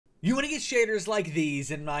You want to get shaders like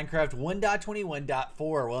these in Minecraft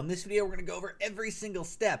 1.21.4. Well, in this video, we're going to go over every single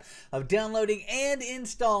step of downloading and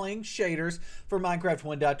installing shaders for Minecraft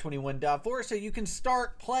 1.21.4 so you can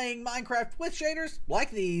start playing Minecraft with shaders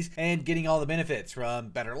like these and getting all the benefits, from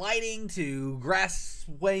better lighting to grass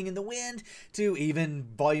swaying in the wind to even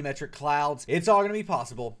volumetric clouds. It's all going to be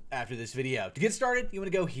possible after this video. To get started, you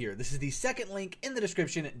want to go here. This is the second link in the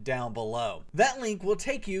description down below. That link will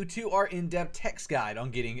take you to our in-depth text guide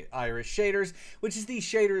on getting Iris shaders, which is the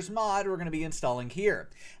shaders mod we're going to be installing here.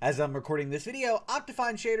 As I'm recording this video,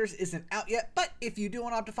 Optifine shaders isn't out yet, but if you do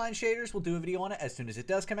want Optifine shaders, we'll do a video on it as soon as it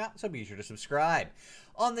does come out, so be sure to subscribe.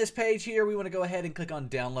 On this page here, we want to go ahead and click on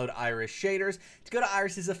Download Iris Shaders to go to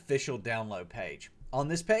Iris's official download page. On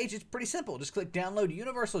this page, it's pretty simple. Just click Download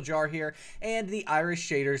Universal Jar here, and the Iris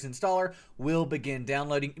Shaders installer will begin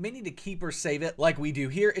downloading. You may need to keep or save it like we do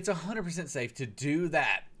here. It's 100% safe to do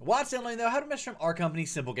that. While it's downloading, though, how to mesh from our company,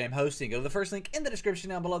 SimpleGameHosting. Go to the first link in the description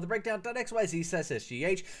down below, the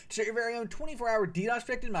breakdown.xyz/SGH, to start your very own 24-hour DDoS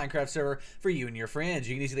Protected Minecraft server for you and your friends.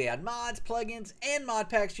 You can easily add mods, plugins, and mod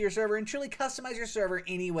packs to your server and truly customize your server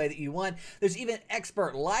any way that you want. There's even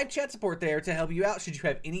expert live chat support there to help you out should you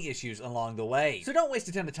have any issues along the way. So don't waste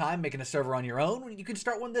a ton of time making a server on your own when you can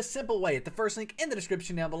start one this simple way at the first link in the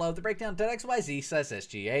description down below, the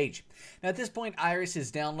breakdown.xyz/SGH. Now at this point, Iris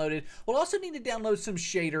is downloaded. We'll also need to download some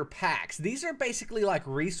shader packs. These are basically like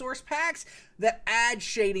resource packs that add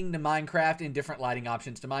shading to Minecraft and different lighting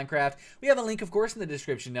options to Minecraft. We have a link, of course, in the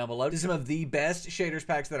description down below to some of the best shaders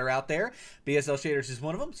packs that are out there. BSL Shaders is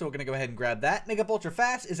one of them, so we're going to go ahead and grab that. Makeup Ultra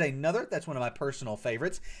Fast is another. That's one of my personal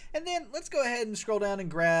favorites. And then let's go ahead and scroll down and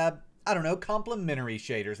grab, I don't know, complementary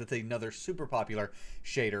shaders. That's another super popular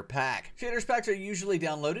shader pack. Shaders packs are usually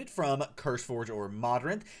downloaded from CurseForge or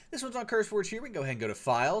Modrinth. This one's on CurseForge here. We can go ahead and go to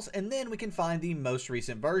Files, and then we can find the most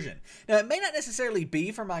recent version. Now, it may not necessarily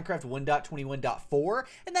be for Minecraft 1.21.4,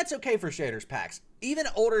 and that's okay for shaders packs. Even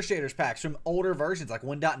older shaders packs from older versions like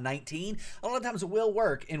 1.19, a lot of times it will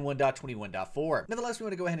work in 1.21.4. Nevertheless, we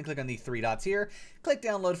want to go ahead and click on the three dots here, click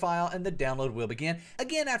download file, and the download will begin.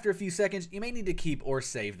 Again, after a few seconds, you may need to keep or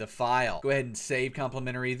save the file. Go ahead and save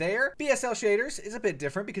complementary there. BSL Shaders is a bit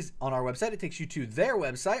different because on our website, it takes you to their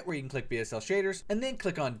website where you can click BSL Shaders and then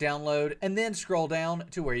click on download and then scroll down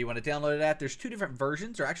to where you want to download it at. There's two different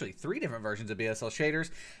versions, or actually three different versions of BSL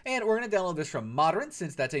Shaders, and we're going to download this from Modrinth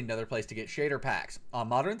since that's another place to get shader packs. On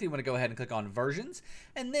Modrinth, you want to go ahead and click on versions,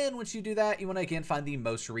 and then once you do that, you want to again find the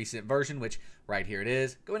most recent version, which right here it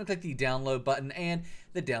is. Go ahead and click the download button, and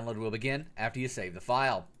the download will begin after you save the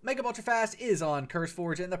file. Makeup Ultra Fast is on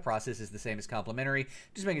CurseForge, and the process is the same as complementary,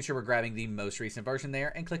 just making sure we're grabbing the most recent version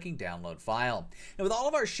there and clicking download file. Now with all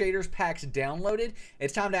of our shaders packs downloaded,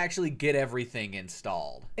 it's time to actually get everything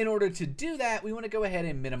installed. In order to do that, we want to go ahead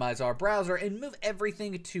and minimize our browser and move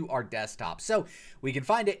everything to our desktop. So we can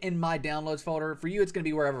find it in my downloads folder. For you, it's going to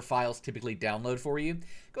be wherever files typically download for you.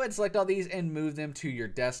 Go ahead and select all these and move them to your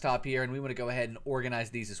desktop here, and we want to go ahead and organize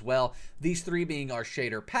these as well. These three being our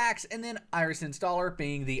shader packs, and then Iris Installer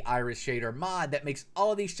being the Iris Shader mod that makes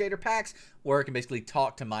all of these shader packs work and basically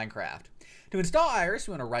talk to Minecraft. To install Iris,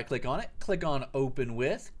 we want to right click on it, click on Open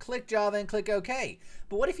With, click Java, and click OK.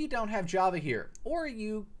 But what if you don't have Java here? Or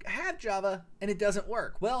you have Java and it doesn't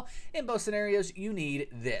work? Well, in both scenarios, you need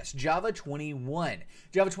this, Java 21.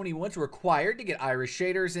 Java 21 is required to get Iris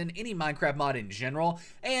shaders in any Minecraft mod in general,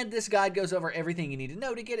 and this guide goes over everything you need to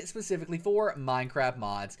know to get it specifically for Minecraft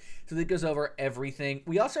mods. So that goes over everything.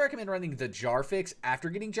 We also recommend running the jar fix after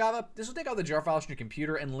getting Java. This will take all the jar files from your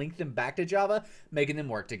computer and link them back to Java, making them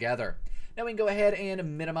work together. Now we can go ahead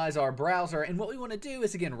and minimize our browser, and what we want to do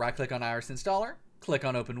is again right click on Iris Installer, click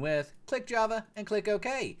on Open With, click Java, and click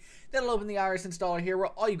OK. That'll open the Iris Installer here where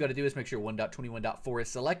all you've got to do is make sure 1.21.4 is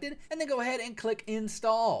selected, and then go ahead and click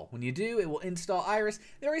Install. When you do, it will install Iris.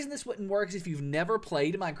 The reason this wouldn't work is if you've never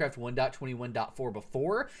played Minecraft 1.21.4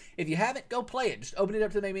 before. If you haven't, go play it. Just open it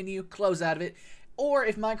up to the main menu, close out of it. Or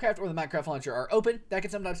if Minecraft or the Minecraft launcher are open, that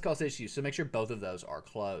can sometimes cause issues, so make sure both of those are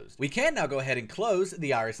closed. We can now go ahead and close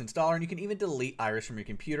the Iris installer, and you can even delete Iris from your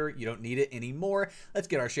computer. You don't need it anymore. Let's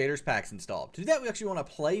get our shaders packs installed. To do that, we actually want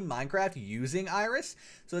to play Minecraft using Iris.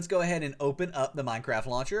 So let's go ahead and open up the Minecraft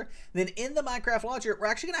launcher. Then in the Minecraft launcher, we're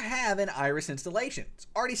actually going to have an Iris installation. It's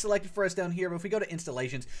already selected for us down here, but if we go to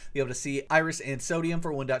installations, we'll be able to see Iris and Sodium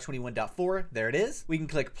for 1.21.4. There it is. We can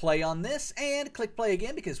click play on this and click play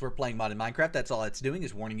again because we're playing modded Minecraft. That's all it's doing,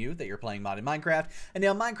 is warning you that you're playing modded Minecraft. And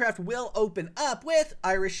now Minecraft will open up with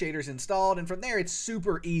Iris shaders installed, and from there it's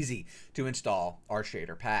super easy to install our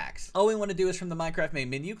shader packs. All we want to do is from the Minecraft main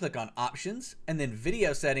menu, click on Options, and then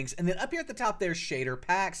Video Settings, and then up here at the top there's Shader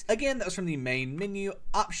Packs. Again, that was from the main menu,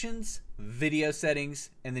 Options, video settings,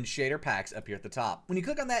 and then shader packs up here at the top. When you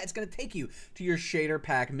click on that, it's going to take you to your shader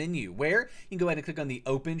pack menu, where you can go ahead and click on the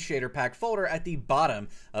open shader pack folder at the bottom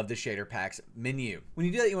of the shader packs menu. When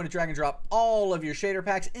you do that, you want to drag and drop all of your shader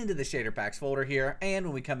packs into the shader packs folder here, and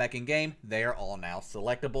when we come back in game, they are all now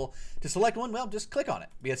selectable. To select one, well, just click on it.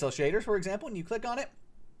 BSL shaders, for example, when you click on it,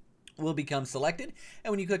 will become selected,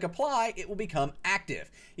 and when you click apply, it will become active.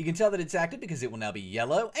 You can tell that it's active because it will now be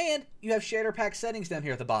yellow, and you have shader pack settings down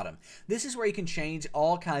here at the bottom. This is where you can change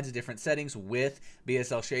all kinds of different settings with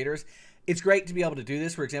BSL shaders. It's great to be able to do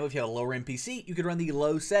this. For example, if you had a lower NPC, you could run the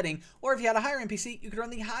low setting, or if you had a higher NPC, you could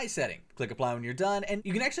run the high setting. Click apply when you're done, and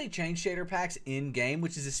you can actually change shader packs in game,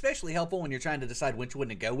 which is especially helpful when you're trying to decide which one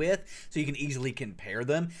to go with, so you can easily compare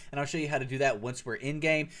them. And I'll show you how to do that once we're in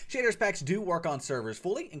game. Shaders packs do work on servers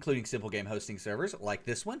fully, including SimpleGameHosting servers like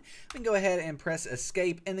this one. We can go ahead and press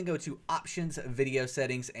escape, and then go to options, video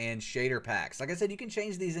settings, and shader packs. Like I said, you can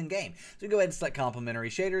change these in game. So go ahead and select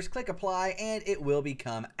complementary shaders, click apply, and it will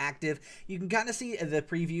become active. You can kind of see the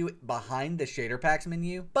preview behind the shader packs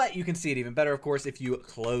menu, but you can see it even better, of course, if you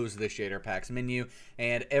close the shader packs menu,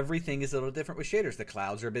 and everything is a little different with shaders. The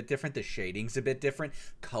clouds are a bit different, the shading's a bit different,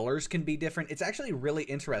 colors can be different. It's actually really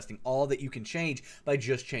interesting, all that you can change by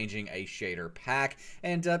just changing a shader pack.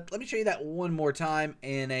 And let me show you that one more time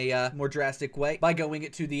in a more drastic way by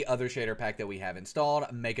going to the other shader pack that we have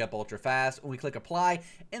installed, Makeup Ultra Fast. When we click apply,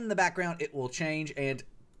 in the background it will change, and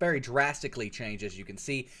very drastically change, as you can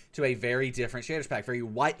see, to a very different shaders pack. Very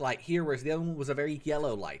white light here, whereas the other one was a very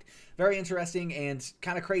yellow light. Very interesting and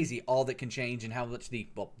kind of crazy, all that can change and how much the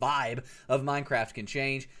vibe of Minecraft can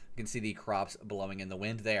change. You can see the crops blowing in the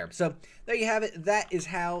wind there. So there you have it. That is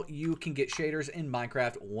how you can get shaders in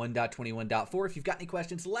Minecraft 1.21.4. If you've got any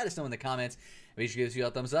questions, let us know in the comments. Make sure you give us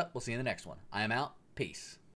a thumbs up. We'll see you in the next one. I am out. Peace.